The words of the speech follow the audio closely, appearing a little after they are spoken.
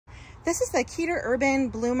This is the Keter Urban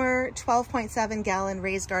Bloomer 12.7 gallon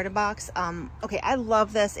raised garden box. Okay, I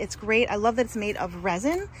love this. It's great. I love that it's made of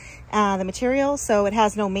resin, the material, so it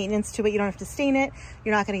has no maintenance to it. You don't have to stain it.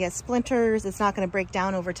 You're not going to get splinters. It's not going to break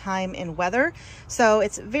down over time in weather. So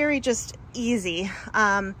it's very just easy.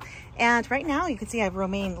 And right now you can see I have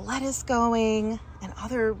romaine lettuce going and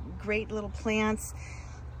other great little plants.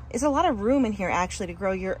 There's a lot of room in here actually to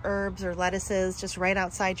grow your herbs or lettuces just right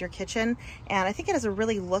outside your kitchen, and I think it has a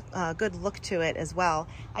really good look to it as well.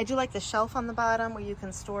 I do like the shelf on the bottom where you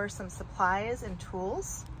can store some supplies and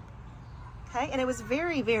tools. Okay, and it was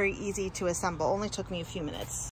very, very easy to assemble. Only took me a few minutes.